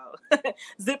talking about?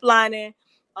 Zip lining.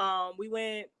 We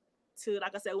went to,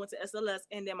 like I said, we went to SLS,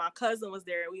 and then my cousin was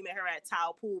there, and we met her at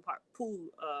Tao Pool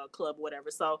Club or whatever.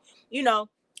 So, we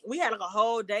had like a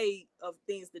whole day of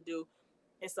things to do.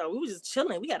 And so we were just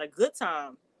chilling. We had a good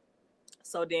time.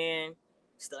 So then,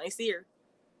 still ain't see her.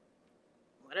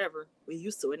 Whatever. We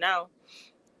used to it now.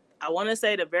 I want to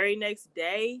say the very next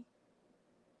day,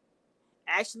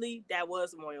 actually, that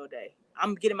was Memorial Day.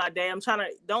 I'm getting my day. I'm trying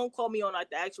to, don't quote me on like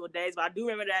the actual days, but I do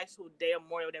remember the actual day of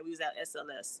Memorial Day. We was at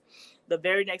SLS. The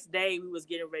very next day, we was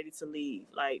getting ready to leave.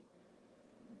 Like,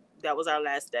 that was our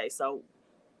last day. So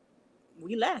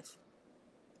we left.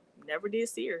 Never did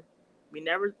see her.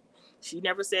 She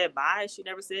never said bye. She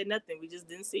never said nothing. We just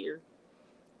didn't see her.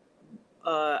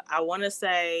 I want to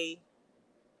say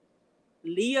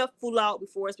Leah flew out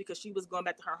before us because she was going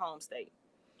back to her home state.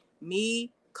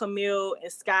 Me, Camille,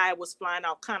 and Sky was flying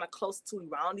out kind of close to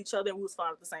around each other, and we was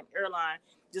flying with the same airline,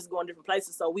 just going different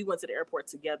places. So we went to the airport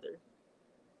together.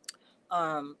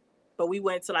 But we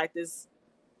went to like this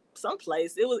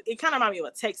someplace. It kind of reminded me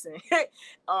of a Texan.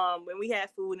 When we had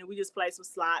food and we just played some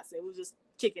slots and we was just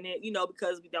kicking it,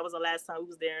 because that was the last time we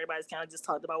was there. Everybody's kind of just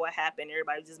talked about what happened.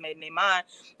 Everybody just made in their mind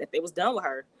that they was done with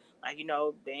her. Like,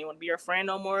 they ain't want to be her friend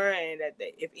no more, and that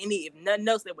if nothing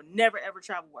else, they would never ever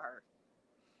travel with her.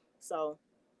 So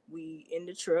we end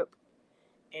the trip,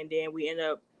 and then we end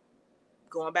up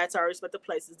going back to our respective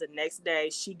places. The next day,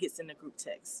 she gets in the group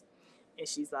text, and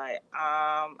she's like,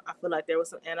 I feel like there was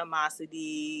some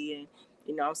animosity,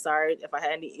 and I'm sorry if I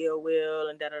had any ill will,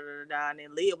 and da da da da. And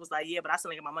then Leah was like, yeah, but I still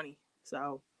ain't get my money,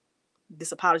 so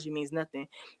this apology means nothing.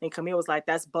 And Camille was like,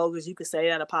 that's bogus. You could say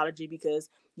that apology because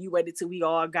you waited till we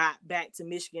all got back to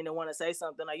Michigan to want to say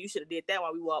something. Like, you should have did that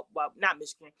while we were, not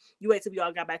Michigan. You waited till we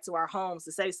all got back to our homes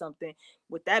to say something.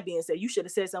 With that being said, you should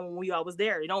have said something when we all was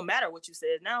there. It don't matter what you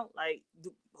said now. Like,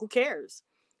 who cares?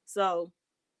 So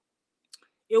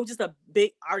it was just a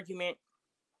big argument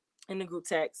in the group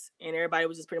text, and everybody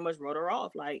was just pretty much wrote her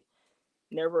off, like,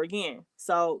 never again.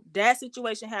 So that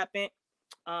situation happened.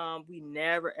 We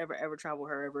never ever traveled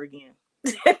with her ever again.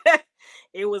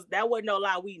 That wasn't no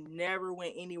lie. We never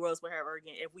went anywhere else with her ever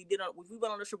again. If we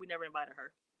went on the trip, we never invited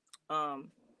her,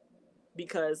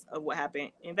 because of what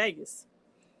happened in Vegas.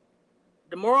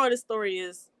 The moral of the story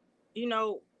is,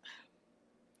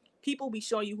 people be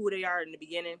showing you who they are in the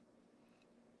beginning,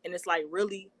 and it's like,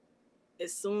 really,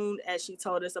 as soon as she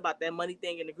told us about that money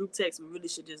thing in the group text, we really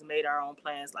should just made our own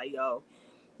plans. Like, yo,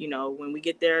 when we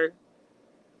get there,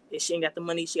 if she ain't got the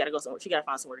money, she gotta go somewhere. She gotta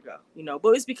find somewhere to go.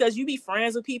 But it's because you be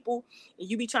friends with people and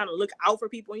you be trying to look out for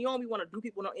people, and you don't be want to do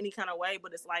people in any kind of way.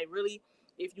 But it's like, really,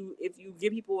 if you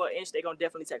give people an inch, they're gonna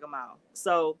definitely take a mile.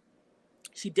 So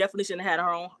she definitely shouldn't have had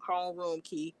her own room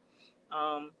key.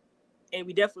 And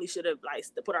we definitely should have like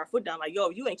put our foot down. Like, yo,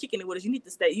 you ain't kicking it with us. You need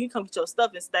to stay. You can come get your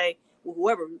stuff and stay with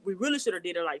whoever. We really should have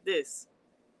did it like this.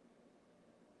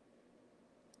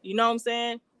 You know what I'm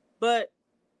saying? But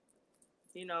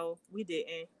we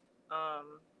didn't.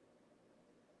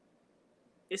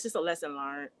 It's just a lesson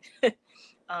learned.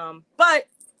 But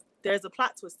there's a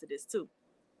plot twist to this too.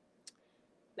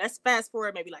 Let's fast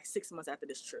forward maybe like 6 months after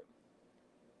this trip.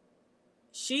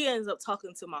 She ends up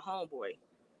talking to my homeboy,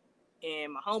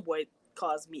 and my homeboy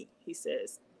calls me. He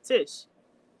says, Tish,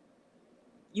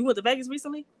 you went to Vegas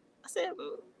recently? I said,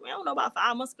 I don't know, about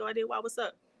 5 months ago I did. Why, what's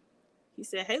up? He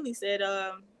said, Haley said,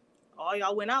 all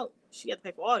y'all went out. She had to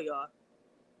pay for all y'all.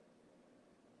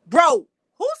 Bro,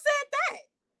 who said that?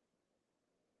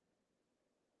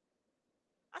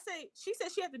 I said, she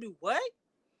said she had to do what?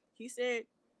 She said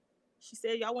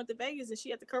y'all went to Vegas and she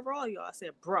had to cover all y'all. I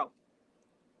said, bro,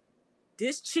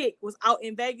 this chick was out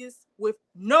in Vegas with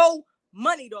no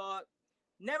money, dog.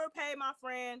 Never paid my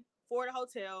friend for the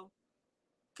hotel.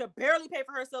 Could barely pay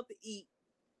for herself to eat.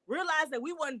 Realized that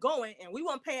we wasn't going and we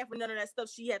weren't paying for none of that stuff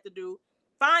she had to do.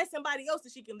 Find somebody else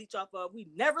that she can leech off of. We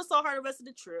never saw her the rest of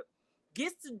the trip.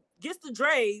 Gets to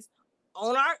Dre's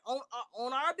on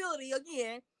our ability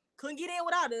again. Couldn't get in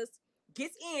without us.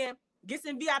 Gets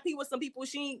in VIP with some people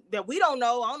that we don't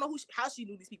know. I don't know how she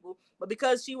knew these people, but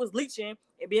because she was leeching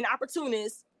and being an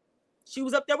opportunist, she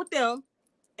was up there with them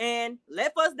and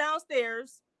left us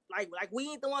downstairs. Like we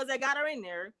ain't the ones that got her in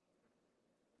there.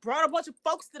 Brought a bunch of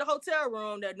folks to the hotel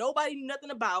room that nobody knew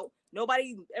nothing about,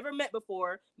 nobody ever met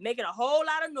before, making a whole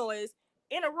lot of noise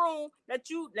in a room that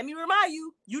let me remind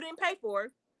you, you didn't pay for,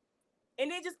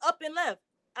 and then just up and left.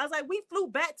 I was like, we flew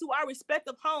back to our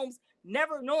respective homes,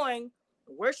 never knowing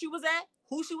where she was at,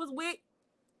 who she was with,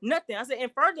 nothing. I said,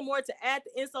 and furthermore, to add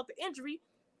the insult to injury,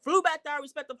 flew back to our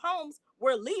respective homes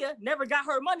where Leah never got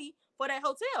her money for that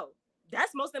hotel.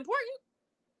 That's most important.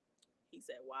 He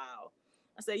said, wow.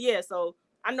 I said, yeah, so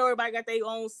I know everybody got their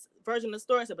own version of the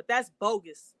story, but that's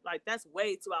bogus. Like, that's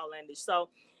way too outlandish. So,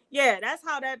 yeah, that's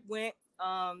how that went.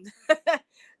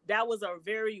 That was a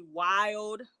very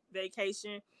wild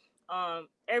vacation.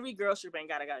 Every girl trip ain't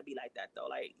gotta be like that though.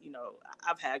 Like, you know,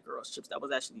 I've had girls trips that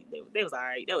was actually they was all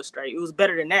right. They was straight. It was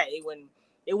better than that. It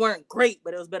weren't great,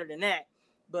 but it was better than that.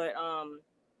 But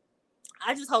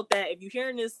I just hope that if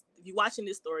you're watching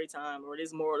this story time or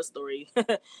this moral of the story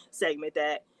segment,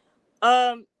 that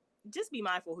just be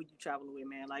mindful who you traveling with,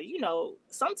 man. Like, you know,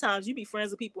 sometimes you be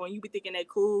friends with people and you be thinking they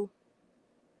cool.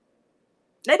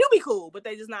 They do be cool, but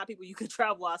they just not people you can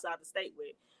travel outside the state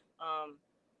with.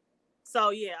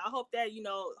 So yeah, I hope that, you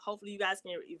know, hopefully you guys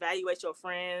can evaluate your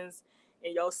friends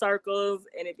and your circles.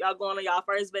 And if y'all going on y'all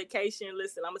first vacation,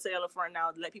 listen, I'm gonna tell y'all up front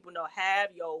now to let people know, have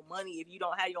your money. If you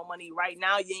don't have your money right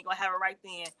now, you ain't gonna have it right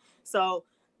then. So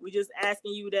we just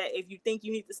asking you that if you think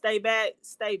you need to stay back,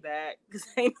 because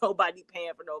ain't nobody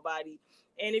paying for nobody.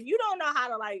 And if you don't know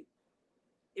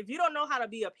how to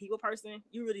be a people person,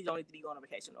 you really don't need to be going on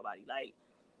vacation with nobody. Like,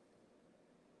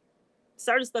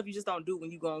 certain stuff you just don't do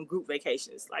when you go on group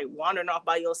vacations, like wandering off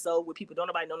by yourself with people don't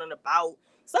nobody know nothing about,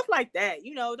 stuff like that.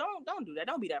 You know, don't do that.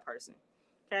 Don't be that person.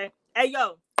 Okay. Hey,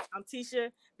 yo, I'm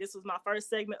Tisha. This was my first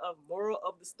segment of Moral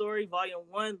of the Story, Volume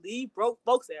 1. Leave broke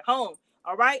folks at home.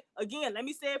 All right. Again, let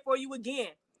me say it for you again.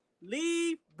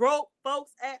 Leave broke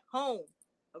folks at home.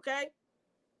 Okay.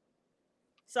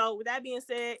 So with that being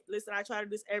said, listen, I try to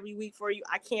do this every week for you.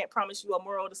 I can't promise you a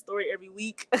moral of the story every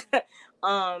week.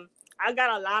 I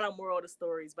got a lot of moral of the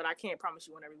stories, but I can't promise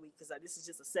you one every week because this is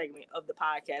just a segment of the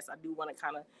podcast. I do want to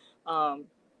kind of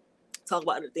talk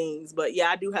about other things, but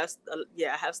yeah,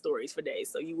 I have stories for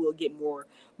days. So you will get more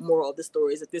of the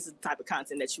stories if this is the type of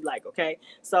content that you like. Okay.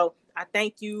 So I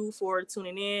thank you for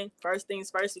tuning in. First things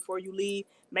first, before you leave,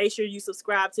 make sure you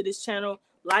subscribe to this channel,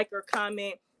 like or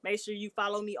comment. Make sure you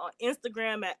follow me on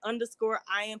Instagram at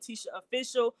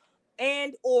 _IamTishaOfficial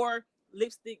and or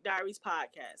Lipstick Diaries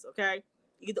Podcast. Okay.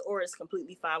 Either or is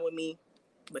completely fine with me,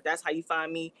 but that's how you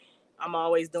find me. I'm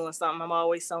always doing something. I'm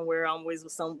always somewhere. I'm always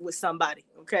with somebody.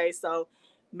 Okay, so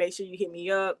make sure you hit me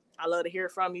up. I love to hear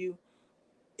from you.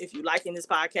 If you liking this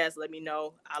podcast, let me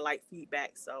know. I like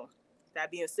feedback. So that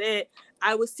being said,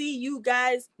 I will see you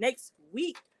guys next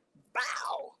week.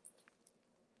 Bow.